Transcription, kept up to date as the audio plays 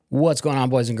What's going on,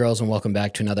 boys and girls, and welcome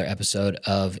back to another episode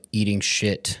of Eating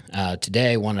Shit.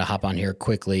 Today, I wanted to hop on here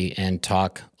quickly and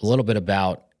talk a little bit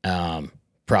about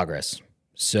progress.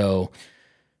 So,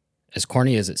 as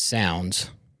corny as it sounds,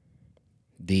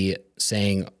 the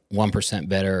saying 1%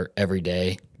 better every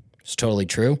day is totally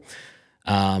true.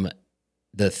 The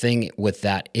thing with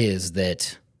that is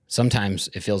that sometimes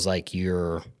it feels like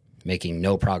you're making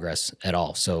no progress at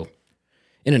all. So,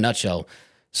 in a nutshell,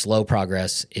 slow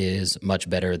progress is much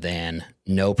better than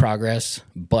no progress,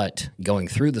 but going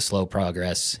through the slow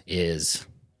progress is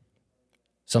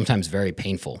sometimes very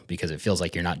painful because it feels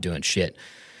like you're not doing shit.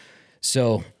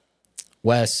 So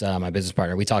Wes, my business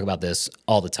partner, we talk about this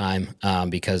all the time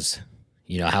because,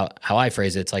 you know, how I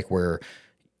phrase it, it's like we're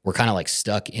kind of like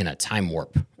stuck in a time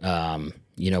warp.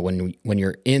 You know, when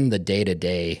you're in the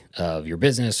day-to-day of your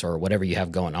business or whatever you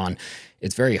have going on,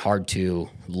 it's very hard to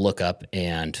look up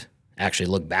and actually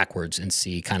look backwards and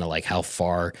see kind of like how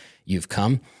far you've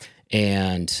come.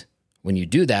 And when you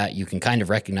do that, you can kind of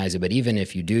recognize it. But even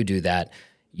if you do that,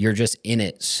 you're just in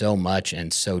it so much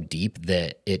and so deep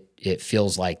that it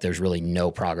feels like there's really no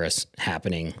progress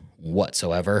happening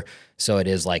whatsoever. So it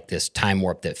is like this time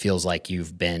warp that feels like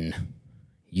you've been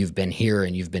here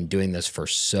and you've been doing this for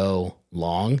so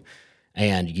long,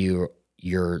 and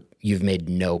you've made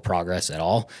no progress at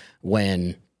all.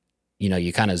 When you know,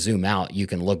 you kind of zoom out, you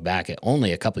can look back at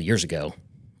only a couple of years ago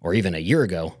or even a year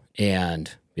ago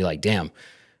and be like, damn,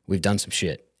 we've done some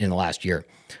shit in the last year,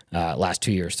 last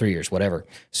 2 years, 3 years, whatever.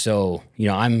 So, you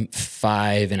know, I'm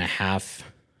 5.5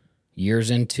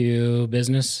 years into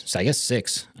business. So I guess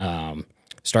 6.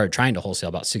 Started trying to wholesale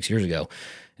about 6 years ago.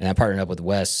 And I partnered up with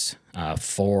Wes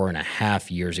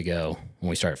 4.5 years ago when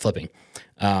we started flipping.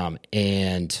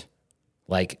 And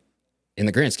like in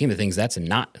the grand scheme of things, that's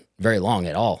not very long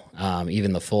at all,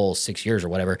 even the full 6 years or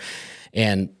whatever.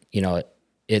 And, you know,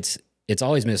 it's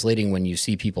always misleading when you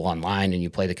see people online and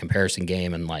you play the comparison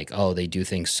game and like, oh, they do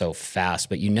things so fast,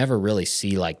 but you never really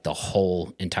see like the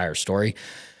whole entire story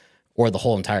or the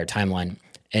whole entire timeline.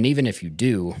 And even if you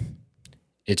do,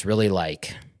 it's really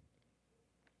like,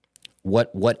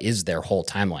 what is their whole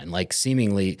timeline? Like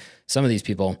seemingly some of these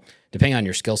people, depending on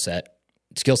your skill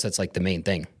set's like the main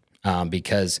thing,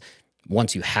 because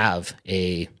once you have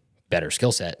a better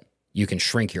skill set, you can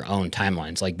shrink your own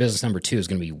timelines. Like business number 2 is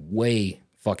going to be way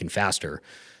fucking faster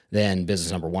than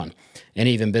business number 1. And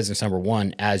even business number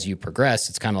 1, as you progress,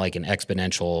 it's kind of like an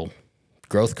exponential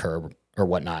growth curve or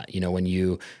whatnot. You know, when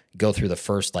you go through the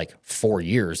first like 4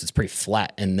 years, it's pretty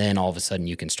flat. And then all of a sudden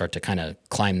you can start to kind of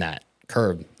climb that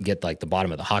curve, get like the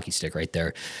bottom of the hockey stick right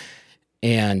there.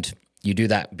 And you do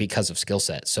that because of skill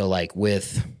set. So like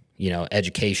with, you know,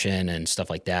 education and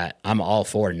stuff like that, I'm all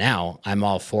for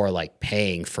like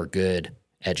paying for good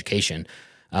education.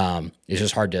 It's kind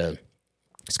of hard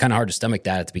to stomach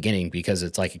that at the beginning because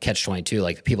it's like a catch-22.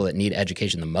 Like the people that need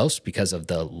education the most because of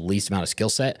the least amount of skill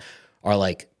set are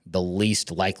like the least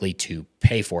likely to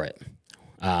pay for it.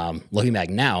 Looking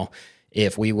back now,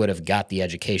 if we would have got the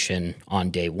education on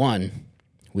day one,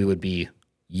 we would be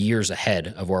years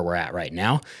ahead of where we're at right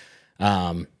now.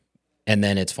 And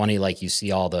then it's funny, like you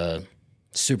see all the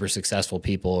super successful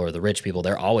people or the rich people,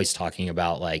 they're always talking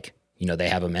about like, you know, they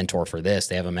have a mentor for this,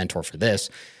 they have a mentor for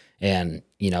this. And,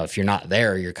 you know, if you're not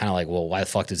there, you're kind of like, well, why the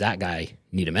fuck does that guy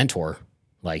need a mentor?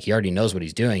 Like he already knows what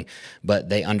he's doing, but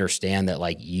they understand that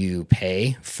like you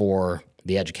pay for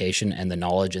the education and the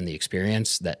knowledge and the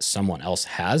experience that someone else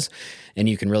has, and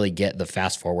you can really get the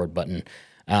fast forward button.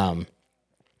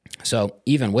 So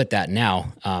even with that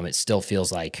now, it still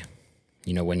feels like,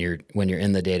 you know, when you're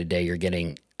in the day-to-day, you're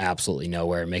getting absolutely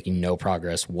nowhere, making no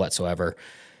progress whatsoever.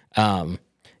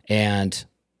 And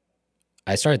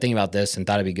I started thinking about this and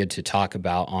thought it'd be good to talk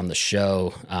about on the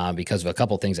show because of a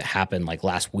couple of things that happened like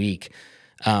last week.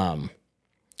 And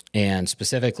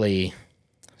specifically,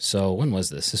 so when was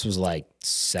this? This was like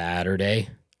Saturday.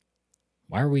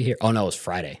 Why are we here? Oh, no, it was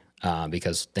Friday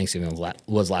because Thanksgiving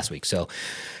was last week. So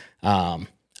I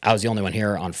was the only one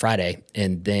here on Friday.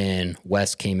 And then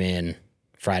Wes came in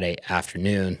Friday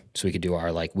afternoon so we could do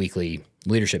our like weekly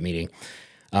leadership meeting.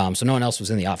 So no one else was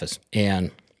in the office.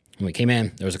 And when we came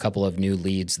in, there was a couple of new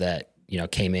leads that, you know,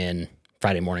 came in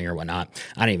Friday morning or whatnot.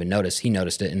 I didn't even notice. He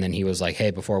noticed it. And then he was like, hey,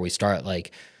 before we start,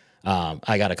 like,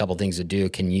 I got a couple things to do.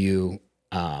 Can you,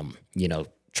 you know,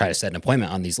 try to set an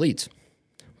appointment on these leads?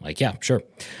 I'm like, yeah, sure.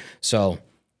 So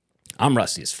I'm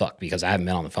rusty as fuck because I haven't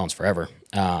been on the phones forever.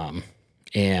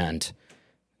 And,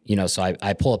 you know, so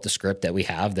I pull up the script that we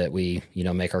have that we, you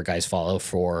know, make our guys follow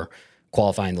for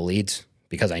qualifying the leads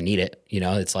because I need it. You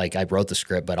know, it's like I wrote the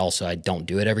script, but also I don't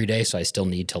do it every day. So I still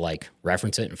need to like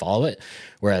reference it and follow it.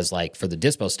 Whereas like for the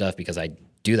dispo stuff, because I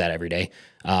do that every day.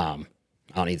 I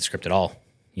don't need the script at all.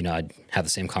 I'd have the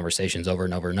same conversations over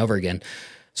and over and over again.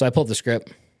 So I pulled the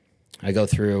script. I go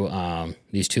through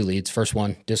these 2 leads. First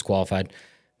one, disqualified.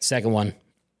 Second one,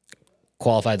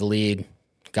 qualified the lead,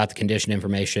 got the condition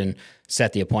information,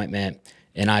 set the appointment,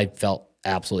 and I felt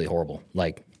absolutely horrible,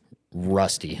 like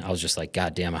rusty. I was just like,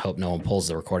 God damn, I hope no one pulls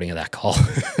the recording of that call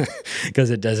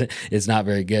because it's not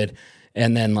very good.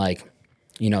 And then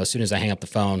as soon as I hang up the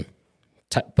phone,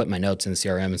 put my notes in the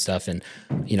CRM and stuff, and,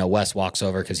 Wes walks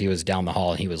over because he was down the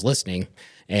hall and he was listening,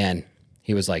 and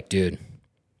he was like, dude,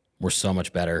 we're so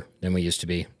much better than we used to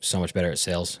be, so much better at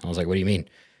sales. I was like, what do you mean?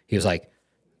 He was like,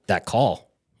 that call,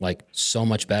 so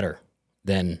much better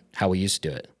than how we used to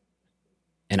do it.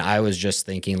 And I was just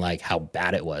thinking how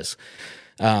bad it was.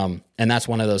 And that's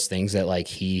one of those things that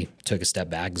he took a step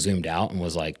back, zoomed out, and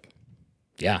was like,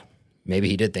 yeah, maybe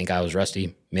he did think I was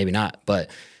rusty, maybe not, but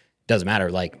it doesn't matter.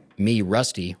 Me,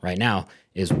 rusty right now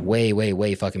is way, way,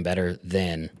 way fucking better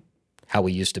than how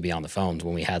we used to be on the phones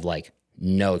when we had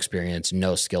no experience,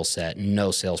 no skill set, no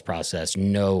sales process,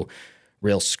 no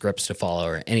real scripts to follow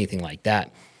or anything like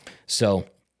that. So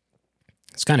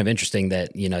it's kind of interesting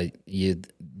that,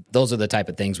 those are the type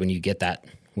of things when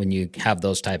you have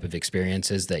those type of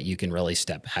experiences that you can really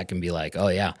step back and be like, oh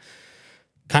yeah,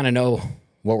 kind of know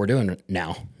what we're doing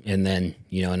now. And then,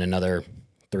 in another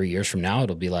 3 years from now,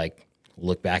 it'll be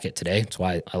look back at today. That's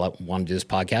why I want to do this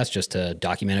podcast, just to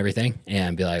document everything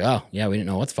and be like, oh yeah, we didn't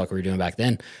know what the fuck we were doing back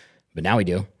then, but now we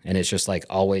do. And it's just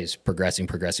always progressing.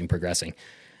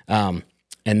 And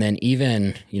then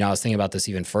even, I was thinking about this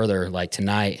even further,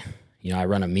 tonight, I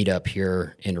run a meetup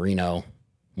here in Reno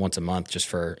once a month just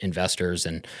for investors.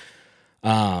 And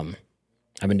I've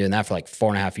been doing that for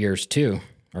 4.5 years too,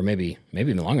 or maybe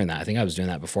even longer than that. I think I was doing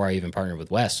that before I even partnered with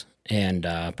Wes, and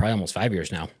probably almost 5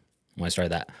 years now when I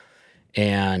started that.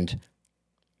 And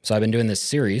so I've been doing this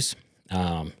series.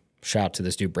 Shout out to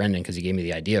this dude, Brendan, because he gave me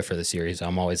the idea for the series.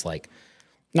 I'm always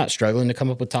not struggling to come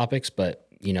up with topics, but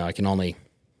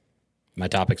my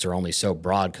topics are only so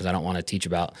broad because I don't want to teach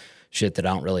about shit that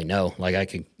I don't really know. I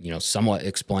could, somewhat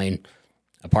explain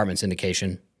apartment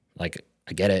syndication. I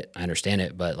get it, I understand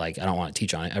it, but I don't want to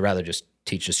teach on it. I'd rather just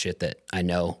teach the shit that I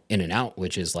know in and out,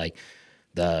 which is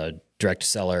the direct to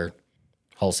seller,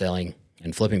 wholesaling,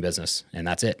 and flipping business, and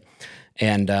that's it.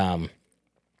 And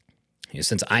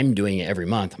since I'm doing it every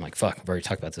month, I'm like, fuck, I've already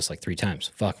talked about this 3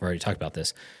 times. Fuck, I've already talked about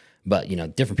this. But,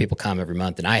 different people come every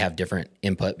month, and I have different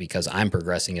input because I'm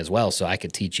progressing as well. So I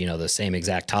could teach, the same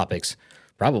exact topics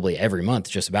probably every month,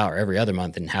 just about, or every other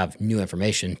month, and have new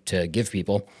information to give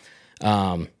people.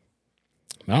 I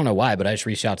don't know why, but I just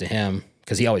reached out to him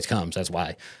because he always comes. That's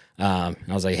why. I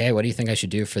was like, hey, what do you think I should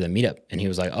do for the meetup? And he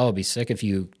was like, oh, it'd be sick if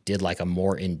you did a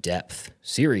more in-depth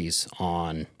series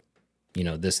on,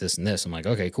 this, and this. I'm like,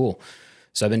 okay, cool.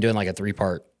 So I've been doing a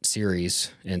 3-part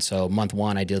series. And so month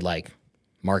 1, I did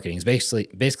marketing. It's basically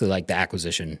the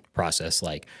acquisition process,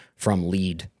 from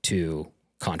lead to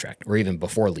contract, or even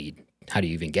before lead. How do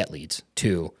you even get leads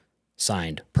to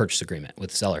signed purchase agreement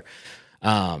with the seller?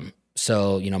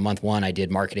 So, month 1, I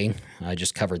did marketing. I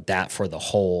just covered that for the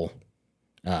whole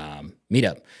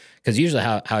meetup. Because usually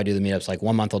how I do the meetups,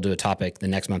 1 month I'll do a topic, the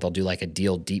next month I'll do a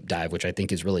deal deep dive, which I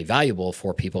think is really valuable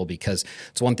for people, because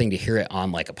it's one thing to hear it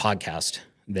on a podcast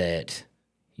that,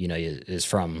 is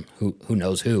from who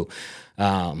knows who,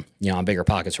 on Bigger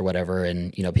Pockets or whatever.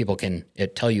 And, people can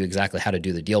tell you exactly how to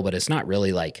do the deal, but it's not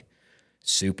really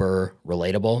super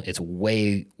relatable. It's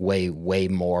way, way, way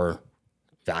more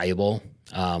valuable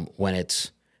when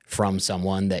it's from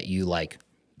someone that you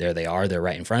there they are, they're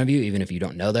right in front of you, even if you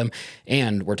don't know them.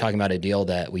 And we're talking about a deal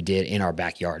that we did in our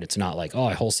backyard. It's not oh,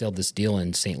 I wholesaled this deal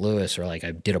in St. Louis, or I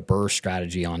did a burr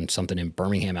strategy on something in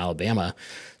Birmingham, Alabama.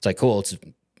 It's cool, it's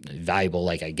valuable,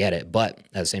 I get it. But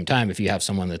at the same time, if you have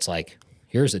someone that's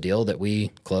here's a deal that we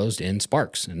closed in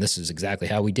Sparks, and this is exactly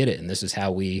how we did it, and this is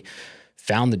how we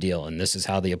found the deal, and this is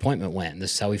how the appointment went, and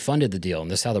this is how we funded the deal, and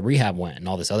this is how the rehab went, and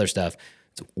all this other stuff,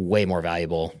 it's way more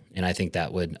valuable. And I think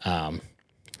that would,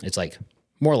 it's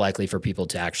more likely for people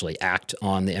to actually act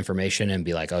on the information and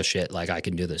be oh shit, I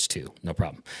can do this too, no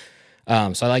problem.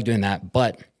 So I like doing that.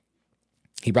 But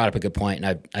he brought up a good point,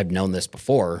 and I've known this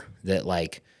before, that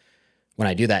when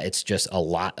I do that, it's just a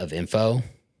lot of info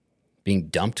being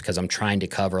dumped because I'm trying to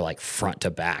cover front to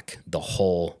back the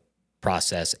whole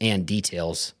process and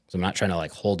details. So I'm not trying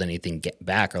to hold anything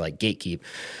back or gatekeep.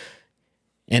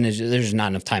 And there's not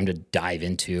enough time to dive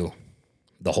into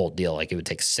the whole deal. It would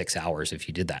take 6 hours if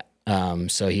you did that.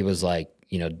 So he was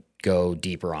go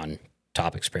deeper on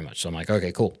topics pretty much. So I'm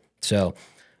okay, cool. So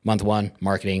month 1,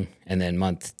 marketing, and then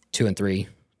month 2 and 3,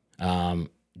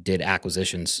 did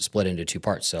acquisitions split into two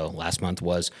parts. So last month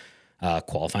was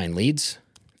qualifying leads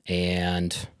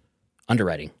and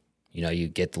underwriting. You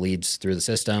get the leads through the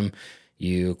system,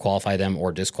 you qualify them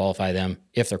or disqualify them.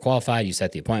 If they're qualified, you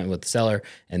set the appointment with the seller,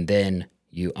 and then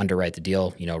you underwrite the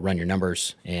deal, run your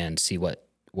numbers and see what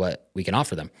we can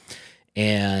offer them.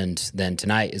 And then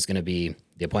tonight is going to be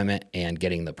the appointment and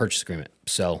getting the purchase agreement.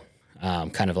 So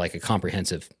kind of like a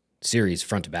comprehensive series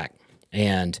front to back.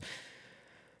 And,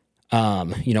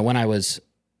 when I was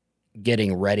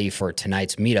getting ready for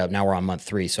tonight's meetup, now we're on month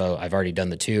 3. So I've already done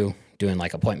the 2, doing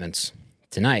like appointments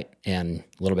tonight and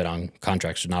a little bit on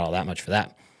contracts, not all that much for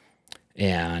that.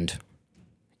 And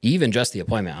even just the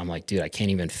appointment, I'm like, dude, I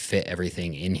can't even fit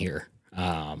everything in here.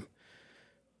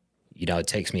 It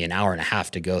takes me an hour and a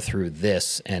half to go through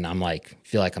this, and I'm like,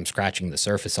 feel like I'm scratching the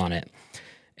surface on it.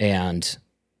 And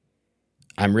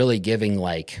I'm really giving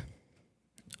like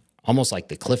almost like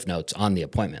the cliff notes on the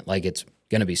appointment. Like it's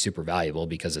going to be super valuable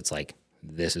because it's like,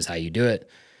 this is how you do it.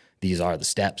 These are the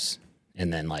steps,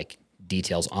 and then like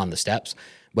details on the steps,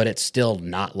 but it's still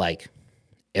not like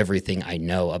everything I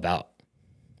know about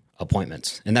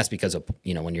appointments. And that's because of,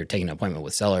 when you're taking an appointment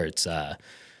with seller, it's the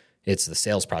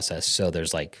sales process. So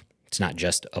there's like, it's not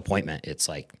just appointment, it's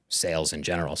like sales in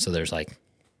general. So there's like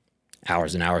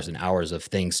hours and hours and hours of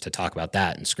things to talk about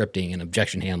that, and scripting and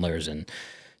objection handlers and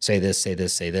say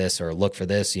this, or look for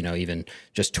this, even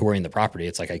just touring the property.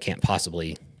 It's like, I can't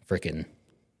possibly freaking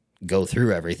go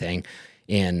through everything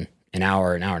in an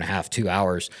hour and a half, 2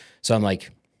 hours. So I'm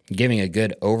like giving a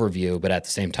good overview, but at the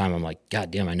same time, I'm like,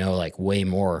 God damn, I know like way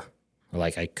more. Or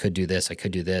like I could do this, I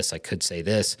could do this, I could say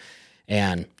this,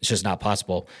 and it's just not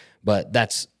possible. But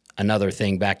that's another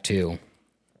thing back to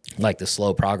like the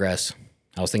slow progress.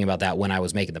 I was thinking about that when I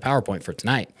was making the PowerPoint for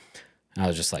tonight. I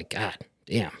was just like, God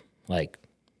damn, like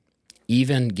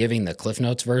even giving the Cliff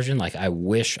Notes version, like I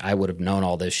wish I would have known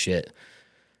all this shit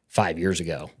 5 years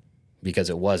ago, because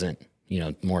it wasn't,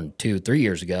 more than 2-3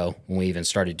 years ago when we even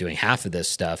started doing half of this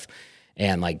stuff.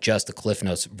 And like just the Cliff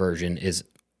Notes version is,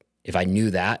 if I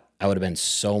knew that, I would have been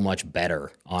so much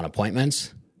better on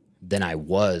appointments than I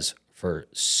was for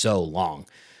so long.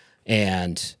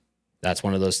 And that's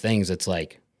one of those things. It's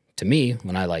like, to me,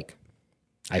 when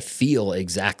I feel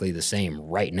exactly the same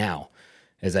right now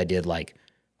as I did like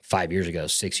 5 years ago,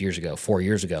 6 years ago, 4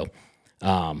 years ago.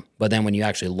 But then when you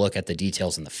actually look at the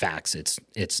details and the facts,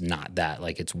 it's not that.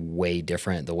 Like, it's way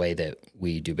different. The way that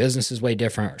we do business is way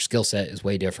different. Our skill set is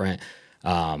way different.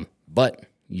 But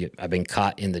I've been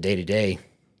caught in the day-to-day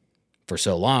for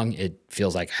so long, it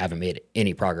feels like I haven't made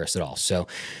any progress at all. So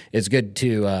it's good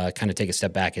to kind of take a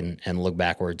step back and look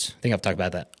backwards. I think I've talked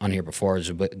about that on here before. There's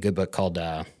a good book called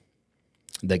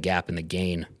The Gap and the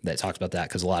Gain that talks about that,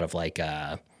 because a lot of like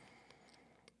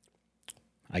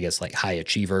I guess like high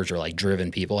achievers or like driven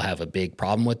people have a big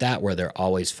problem with that, where they're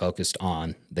always focused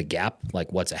on the gap,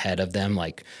 like what's ahead of them,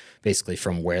 like basically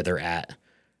from where they're at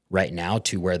right now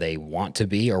to where they want to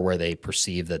be, or where they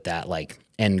perceive that like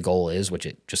end goal is, which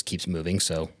it just keeps moving.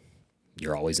 So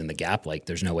you're always in the gap, like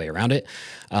there's no way around it.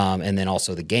 And then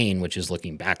also the gain, which is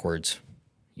looking backwards,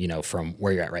 from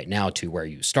where you're at right now to where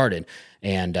you started.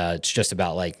 And it's just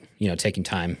about like, taking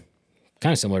time,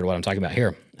 kind of similar to what I'm talking about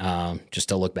here, just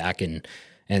to look back and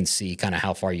see kind of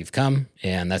how far you've come.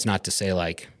 And that's not to say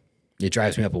like, it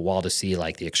drives me up a wall to see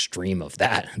like the extreme of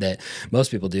that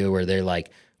most people do, where they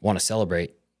like want to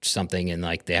celebrate something and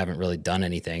like they haven't really done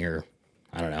anything, or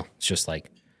I don't know. It's just like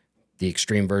the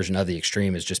extreme version of the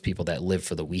extreme is just people that live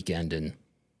for the weekend and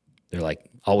they're like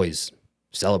always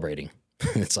celebrating.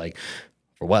 It's like,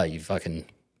 for what? You fucking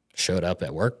showed up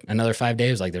at work another 5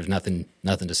 days? Like there's nothing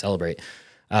to celebrate.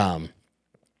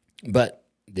 But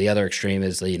the other extreme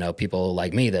is, people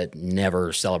like me that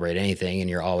never celebrate anything, and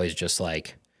you're always just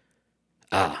like,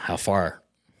 how far?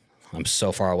 I'm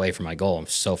so far away from my goal. I'm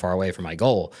so far away from my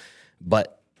goal.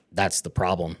 But that's the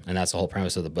problem. And that's the whole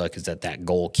premise of the book, is that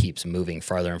goal keeps moving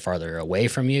farther and farther away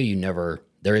from you.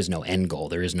 There is no end goal.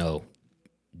 There is no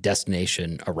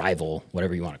destination, arrival,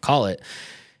 whatever you want to call it.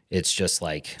 It's just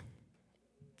like,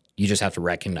 you just have to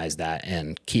recognize that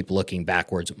and keep looking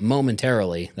backwards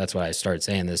momentarily. That's why I started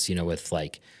saying this, with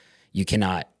like, you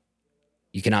cannot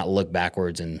look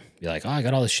backwards and be like, oh, I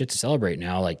got all this shit to celebrate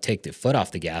now. Like, take the foot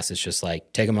off the gas. It's just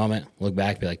like, take a moment, look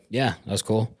back, be like, yeah, that was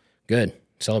cool. Good.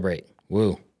 Celebrate.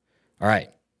 Woo. All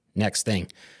right. Next thing.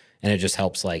 And it just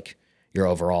helps like your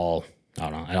overall, I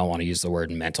don't know, I don't want to use the word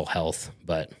mental health,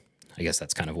 but I guess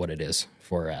that's kind of what it is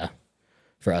for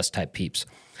us type peeps.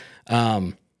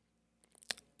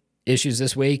 Issues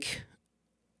this week.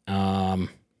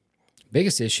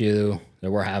 Biggest issue that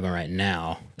we're having right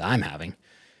now, that I'm having,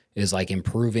 is like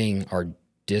improving our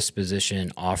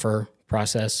disposition offer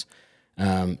process.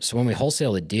 So when we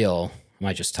wholesale a deal, I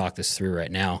might just talk this through right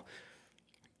now.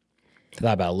 I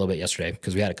thought about it a little bit yesterday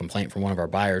because we had a complaint from one of our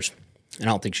buyers, and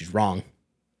I don't think she's wrong.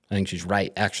 I think she's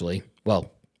right, actually. Well,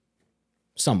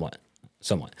 somewhat.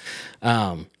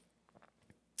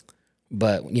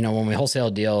 But, when we wholesale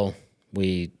a deal,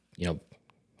 we,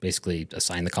 basically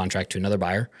assign the contract to another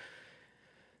buyer.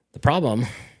 The problem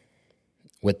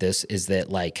with this is that,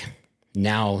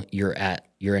 now you're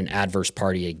an adverse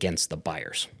party against the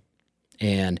buyers.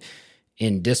 And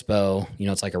in dispo,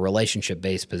 it's like a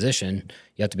relationship-based position.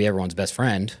 You have to be everyone's best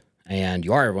friend, and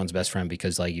you are everyone's best friend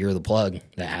because, you're the plug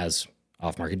that has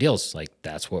off-market deals.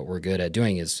 That's what we're good at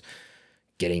doing, is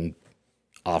getting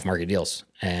off-market deals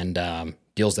and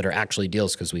deals that are actually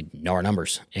deals because we know our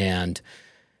numbers. And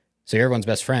so you're everyone's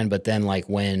best friend, but then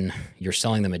when you're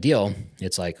selling them a deal,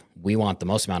 it's we want the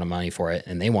most amount of money for it,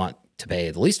 and they want to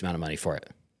pay the least amount of money for it,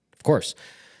 of course,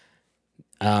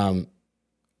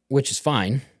 which is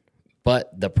fine.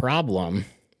 But the problem,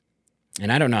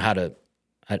 and I don't know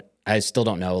I still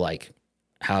don't know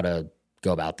how to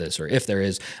go about this, or if there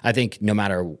is. I think no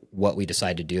matter what we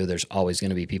decide to do, there's always going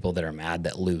to be people that are mad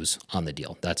that lose on the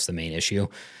deal. That's the main issue.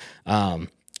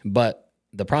 But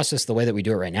the process, the way that we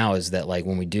do it right now is that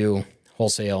when we do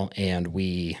wholesale and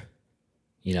we,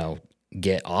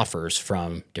 get offers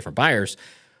from different buyers,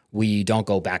 we don't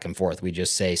go back and forth. We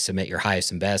just say, submit your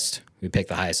highest and best. We pick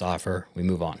the highest offer. We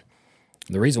move on.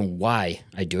 The reason why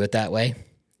I do it that way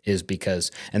is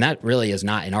because, and that really is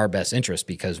not in our best interest,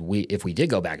 because if we did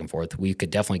go back and forth, we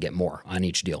could definitely get more on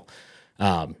each deal.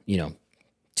 $2,000,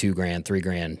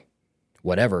 $3,000,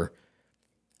 whatever,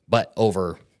 but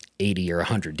over 80 or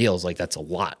 100 deals, that's a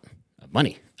lot of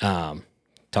money. Talking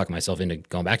myself into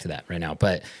going back to that right now.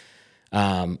 But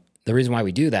the reason why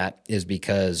we do that is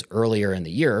because earlier in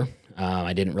the year,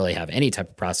 I didn't really have any type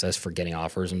of process for getting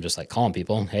offers. I'm just calling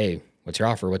people, hey, what's your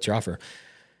offer? What's your offer?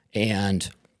 And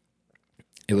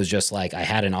it was just I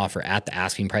had an offer at the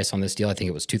asking price on this deal. I think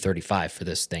it was $235 for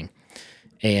this thing.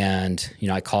 And,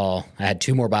 I had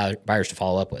two more buyers to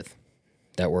follow up with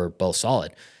that were both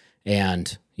solid.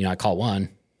 And, I call one,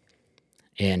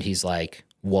 and he's like,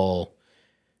 well,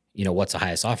 what's the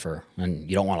highest offer? And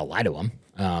you don't want to lie to him.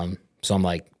 So I'm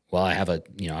like, well, I have I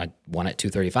won at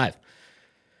 $235.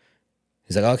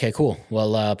 He's like, okay, cool.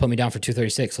 Well, put me down for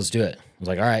 $236. Let's do it. I was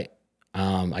like, all right.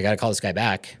 I got to call this guy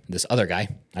back, this other guy.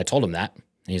 I told him that.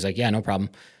 And he's like, yeah, no problem.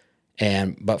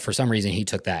 But for some reason, he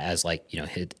took that as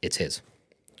it's his.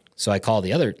 So I call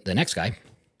the next guy,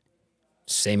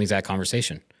 same exact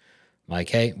conversation. I'm like,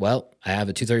 hey, well, I have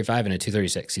a 235 and a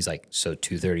 236. He's like, so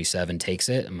 237 takes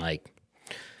it? I'm like,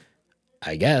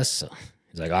 I guess.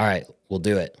 He's like, all right, we'll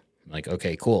do it. I'm like,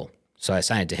 okay, cool. So I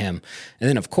assigned it to him. And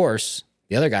then, of course,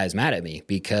 the other guy is mad at me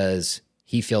because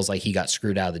he feels like he got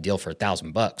screwed out of the deal for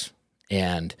 $1,000.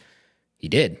 And he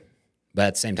did. But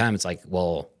at the same time, it's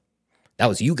well, that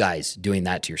was you guys doing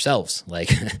that to yourselves.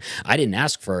 I didn't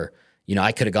ask for,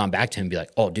 I could have gone back to him and be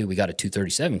like, oh, dude, we got a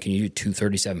 237. Can you do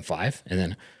 237.5? And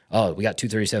then, oh, we got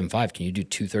 237.5. Can you do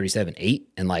 237.8?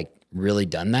 And really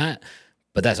done that.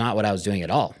 But that's not what I was doing at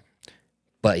all.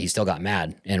 But he still got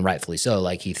mad, and rightfully so.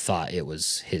 He thought it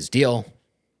was his deal.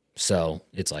 So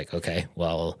it's okay,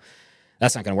 well,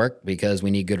 that's not going to work because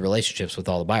we need good relationships with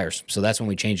all the buyers. So that's when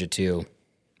we change it to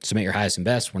submit your highest and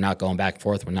best. We're not going back and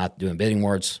forth. We're not doing bidding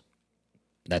wars.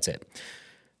 That's it.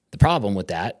 The problem with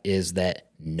that is that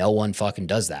no one fucking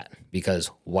does that,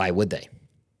 because why would they?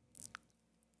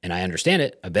 And I understand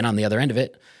it. I've been on the other end of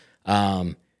it.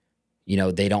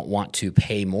 They don't want to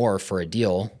pay more for a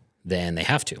deal than they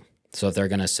have to. So if they're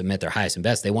going to submit their highest and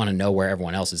best, they want to know where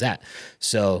everyone else is at.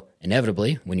 So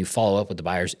inevitably, when you follow up with the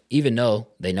buyers, even though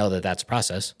they know that that's a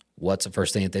process, what's the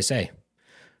first thing that they say?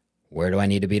 Where do I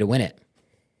need to be to win it?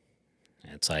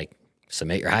 It's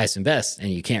submit your highest and best.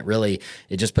 And you can't really,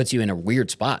 it just puts you in a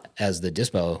weird spot as the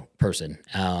dispo person.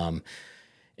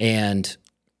 And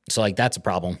so that's a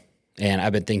problem. And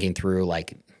I've been thinking through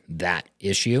that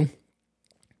issue.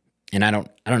 And I don't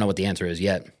know what the answer is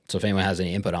yet. So if anyone has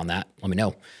any input on that, let me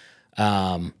know.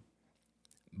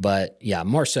 But yeah,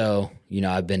 more so,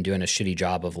 I've been doing a shitty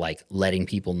job of letting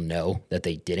people know that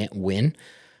they didn't win.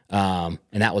 And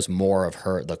that was more of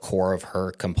the core of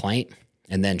her complaint.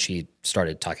 And then she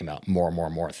started talking about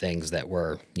more things that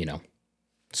were,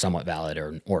 somewhat valid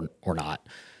or not.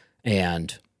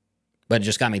 But it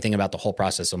just got me thinking about the whole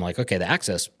process. I'm like, okay, the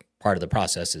access part of the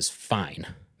process is fine,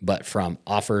 but from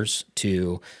offers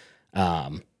to,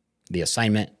 the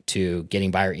assignment to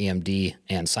getting buyer EMD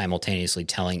and simultaneously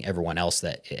telling everyone else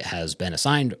that it has been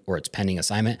assigned or it's pending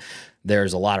assignment,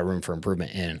 there's a lot of room for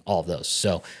improvement in all of those.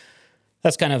 So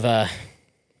that's kind of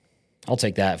I'll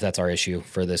take that if that's our issue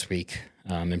for this week.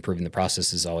 Improving the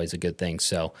process is always a good thing.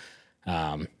 So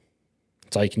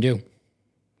that's all you can do.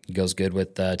 It goes good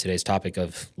with today's topic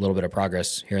of a little bit of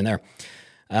progress here and there.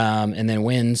 And then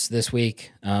wins this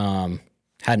week.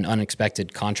 Had an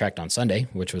unexpected contract on Sunday,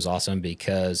 which was awesome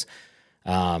because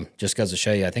just goes to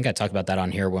show you, I think I talked about that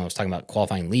on here when I was talking about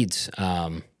qualifying leads,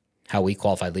 how we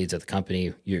qualified leads at the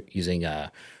company using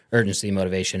urgency,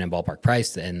 motivation, and ballpark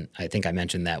price. And I think I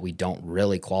mentioned that we don't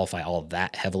really qualify all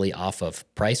that heavily off of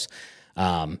price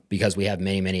because we have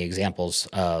many, many examples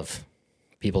of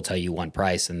people tell you one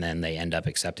price and then they end up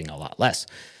accepting a lot less.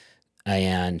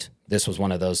 And this was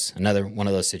another one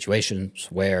of those situations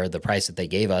where the price that they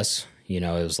gave us, it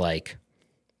was like,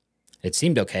 it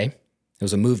seemed okay. It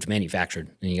was a moved manufactured.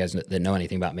 And you guys that know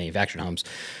anything about manufactured homes,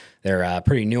 they're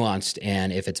pretty nuanced.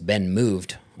 And if it's been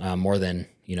moved more than,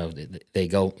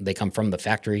 they come from the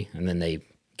factory and then they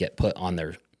get put on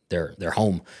their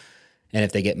home. And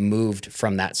if they get moved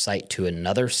from that site to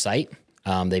another site,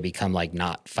 they become like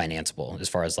not financeable as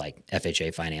far as like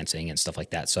FHA financing and stuff like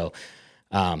that. So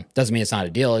doesn't mean it's not a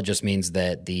deal. It just means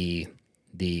that the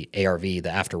ARV, the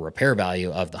after repair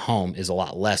value of the home is a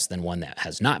lot less than one that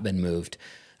has not been moved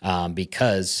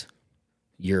because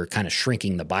you're kind of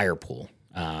shrinking the buyer pool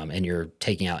and you're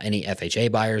taking out any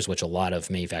FHA buyers, which a lot of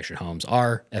manufactured homes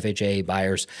are FHA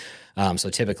buyers. So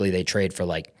typically they trade for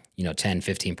like, 10,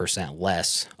 15%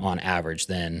 less on average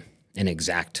than an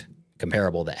exact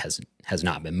comparable that has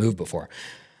not been moved before.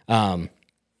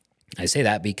 I say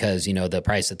that because, the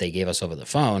price that they gave us over the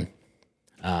phone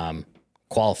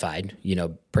qualified,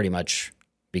 pretty much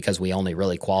because we only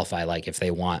really qualify like if they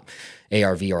want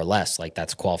ARV or less, like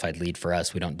that's a qualified lead for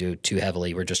us. We don't do too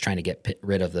heavily. We're just trying to get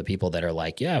rid of the people that are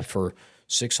like, yeah, for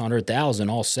 $600,000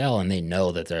 I'll sell, and they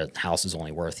know that their house is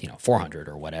only worth, $400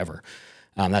 or whatever.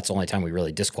 That's the only time we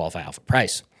really disqualify off of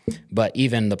price. But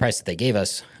even the price that they gave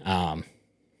us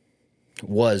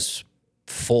was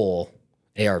full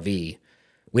ARV.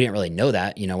 We didn't really know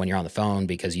that, when you're on the phone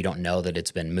because you don't know that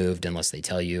it's been moved unless they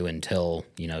tell you until,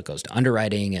 it goes to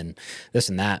underwriting and this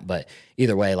and that. But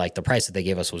either way, like the price that they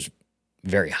gave us was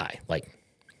very high, like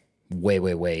way,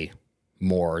 way, way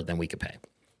more than we could pay.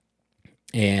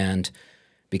 And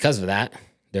because of that,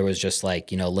 there was just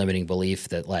like, limiting belief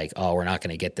that like, oh, we're not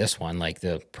going to get this one. Like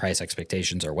the price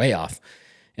expectations are way off.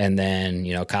 And then,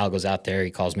 Kyle goes out there.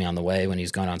 He calls me on the way when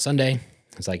he's going on Sunday.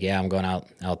 It's like, yeah, I'm going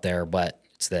out there, but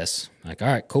it's this. I'm like, all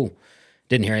right, cool.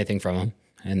 Didn't hear anything from him.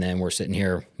 And then we're sitting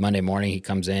here Monday morning. He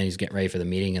comes in, he's getting ready for the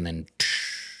meeting, and then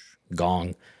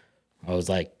gong. I was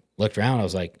like, looked around. I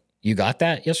was like, you got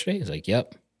that yesterday? He's like,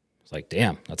 yep. I was like,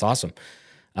 damn, that's awesome.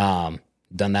 Done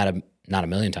that not a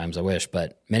million times, I wish,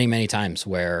 but many, many times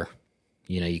where,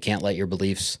 you can't let your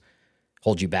beliefs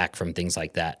hold you back from things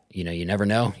like that. You never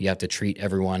know. You have to treat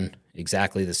everyone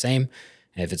exactly the same.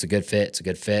 And if it's a good fit, it's a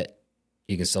good fit.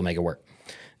 You can still make it work.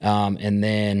 And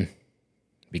then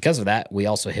because of that, we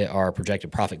also hit our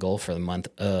projected profit goal for the month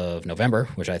of November,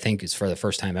 which I think is for the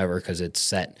first time ever because it's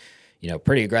set,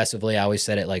 pretty aggressively. I always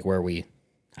set it like where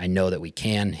I know that we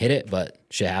can hit it, but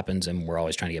shit happens and we're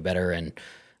always trying to get better. And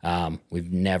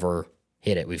we've never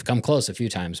hit it. We've come close a few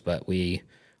times, but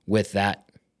with that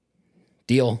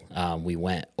deal, we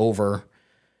went over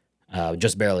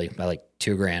just barely by like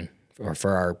 $2,000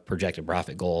 for our projected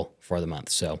profit goal for the month.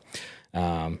 So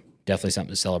definitely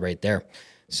something to celebrate there.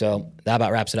 So that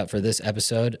about wraps it up for this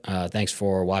episode. Thanks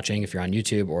for watching if you're on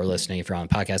YouTube or listening if you're on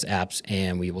podcast apps,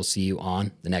 and we will see you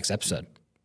on the next episode.